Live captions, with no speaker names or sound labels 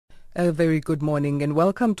A very good morning and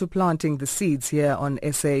welcome to Planting the Seeds here on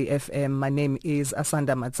SAfm. My name is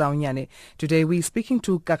Asanda Matsaunyane. Today we're speaking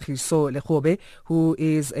to Kagiso Legobe, who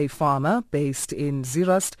is a farmer based in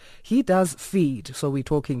Zeerust. He does feed, so we're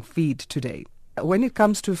talking feed today. When it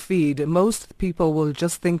comes to feed, most people will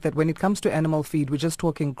just think that when it comes to animal feed, we're just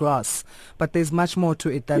talking grass, but there's much more to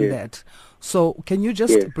it than that. So can you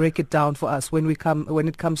just break it down for us when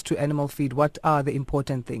it comes to animal feed? What are the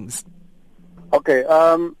important things? Okay.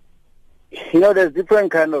 There's different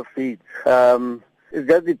kind of feeds. It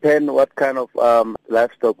just depends what kind of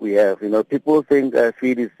livestock we have. People think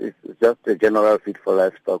feed is just a general feed for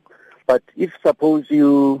livestock. But if suppose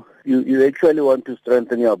you actually want to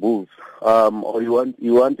strengthen your bulls, or you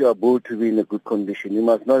want your bull to be in a good condition, you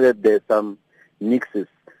must know that there's some mixes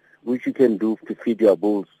which you can do to feed your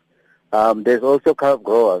bulls. There's also calf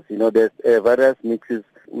growers. There's various mixes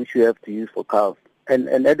which you have to use for calves. And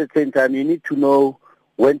at the same time, you need to know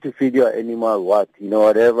when to feed your animal what,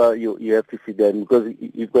 whatever you have to feed them, because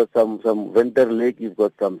you've got some winter leg, you've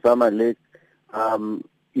got some summer leg,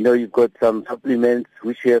 you've got some supplements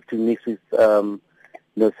which you have to mix with,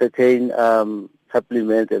 certain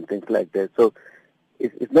supplements and things like that. So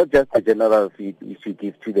it's not just a general feed which you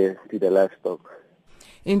give to the livestock.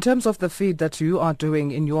 In terms of the feed that you are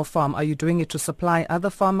doing in your farm, are you doing it to supply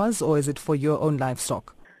other farmers or is it for your own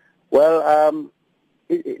livestock? Well,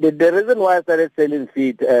 the reason why I started selling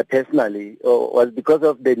feed personally was because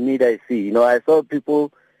of the need I see. I saw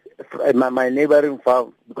people at my neighboring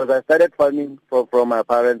farm, because I started farming from my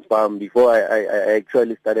parents' farm before I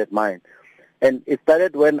actually started mine. And it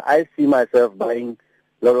started when I see myself buying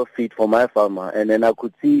a lot of feed for my farmer, and then I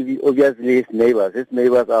could see obviously his neighbors. His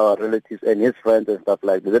neighbors are our relatives and his friends and stuff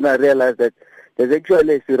like that. Then I realized that there's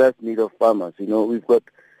actually a serious need of farmers.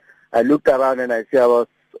 I looked around and I see about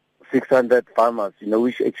 600 farmers,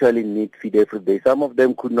 which actually need feed every day. Some of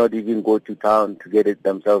them could not even go to town to get it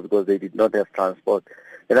themselves because they did not have transport.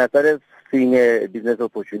 And I started seeing a business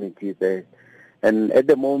opportunity there. And at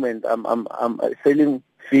the moment, I'm selling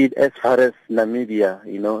feed as far as Namibia.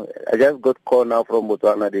 I just got call now from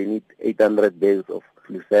Botswana. They need 800 bales of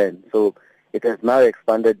lucerne. So it has now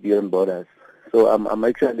expanded beyond borders. So I'm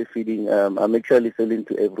actually feeding. I'm actually selling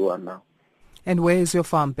to everyone now. And where is your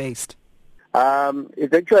farm based?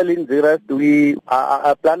 It's actually in Zeerust.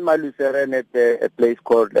 I plant my lucerne at a place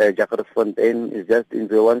called Jagersfontein. It's just in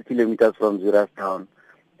the 1 kilometers from Zeerust town.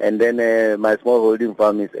 And then my small holding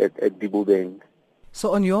farm is at Dibubeng.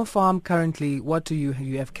 So on your farm currently, what do you have?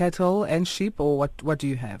 You have cattle and sheep, or what do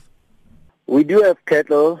you have? We do have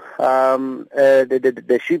cattle.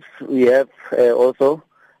 The sheep we have also.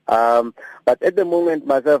 But at the moment,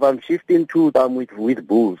 myself, I'm shifting to with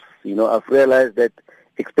bulls. I've realized that,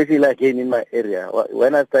 especially again in my area,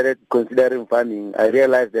 when I started considering farming, I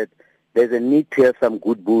realized that there's a need to have some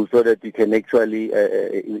good bulls so that you can actually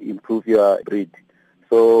improve your breed.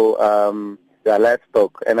 So the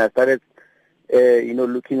livestock, and I started,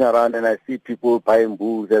 looking around, and I see people buying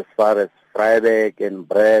bulls as far as Vryburg and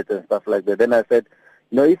bread and stuff like that. Then I said,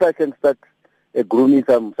 if I can start grooming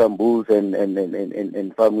some bulls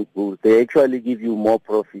and farm with bulls, they actually give you more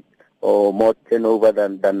profit or more turnover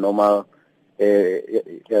than normal.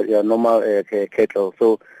 Normal cattle.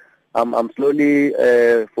 So I'm slowly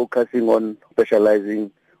focusing on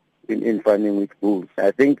specializing in farming with bulls.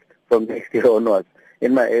 I think from next year onwards,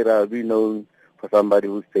 in my area, I'll be known for somebody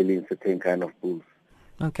who's selling certain kind of bulls.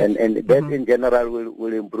 Okay. And that in general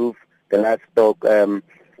will improve the livestock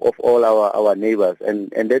of all our neighbors,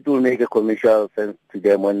 and that will make a commercial sense to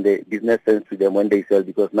them business sense to them when they sell,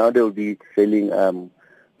 because now they will be selling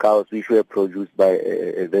cows which were produced by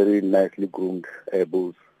a very nicely groomed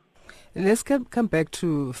bulls. Let's come back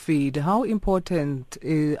to feed. How important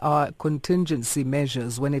are contingency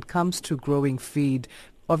measures when it comes to growing feed?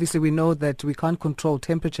 Obviously, we know that we can't control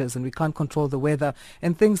temperatures and we can't control the weather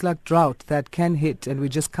and things like drought that can hit, and we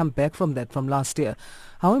just come back from that from last year.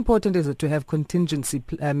 How important is it to have contingency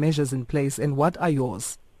measures in place, and what are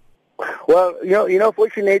yours? Well,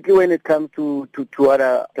 fortunately, when it comes to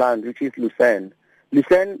other plants, which is lucerne,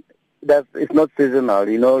 it's not seasonal.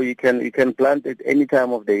 You can plant it any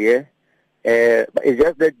time of the year. It's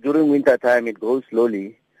just that during winter time it grows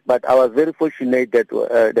slowly. But I was very fortunate that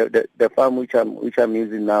the farm which I'm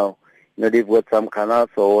using now, they've got some canals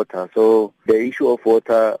for water. So the issue of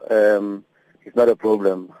water is not a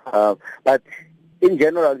problem. But in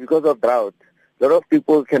general, because of drought, a lot of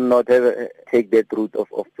people cannot take that route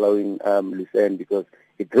of plowing lucerne because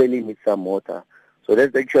it really needs some water. So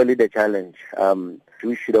that's actually the challenge,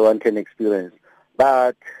 which the one can experience.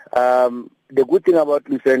 But the good thing about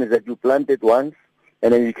lucerne is that you plant it once,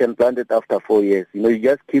 and then you can plant it after 4 years. You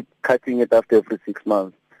just keep cutting it after every 6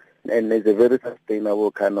 months. and it's a very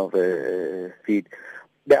sustainable kind of feed.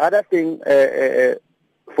 The other thing,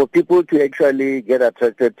 for people to actually get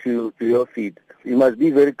attracted to your feed, you must be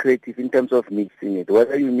very creative in terms of mixing it.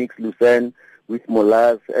 Whether you mix lucerne with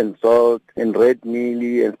molasses and salt and red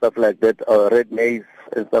mealie and stuff like that, or red maize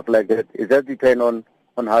and stuff like that, it just depends on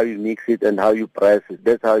how you mix it and how you price it.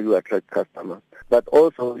 That's how you attract customers. But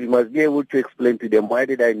also, you must be able to explain to them, why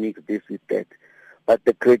did I mix this with that? But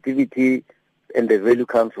the creativity and the value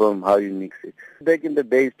comes from how you mix it. Back in the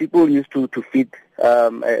days, people used to feed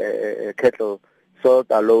cattle salt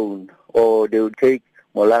alone, or they would take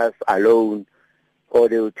molasses alone, or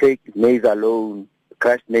they would take maize alone,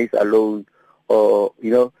 crushed maize alone, or,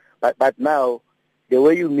 but now, the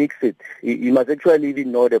way you mix it, you must actually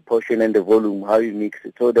even know the portion and the volume, how you mix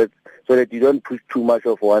it, so that you don't push too much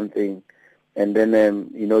of one thing, and then,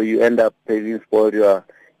 you end up having spoiled your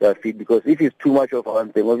feed, because if it's too much of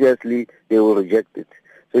one thing, obviously, they will reject it.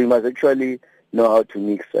 So you must actually know how to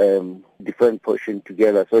mix different portions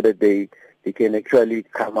together, so that they can actually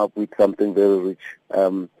come up with something very rich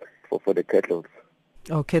for the cattle.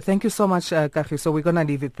 Okay, thank you so much, Kagiso. We're going to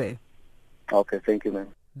leave it there. Okay, thank you, ma'am.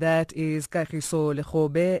 That is Kagiso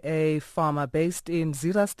Legobe, a farmer based in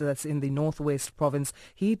Zeerust, that's in the Northwest Province.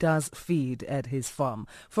 He does feed at his farm.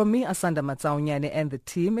 From me, Asanda Matsaunyane, and the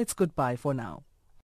team, it's goodbye for now.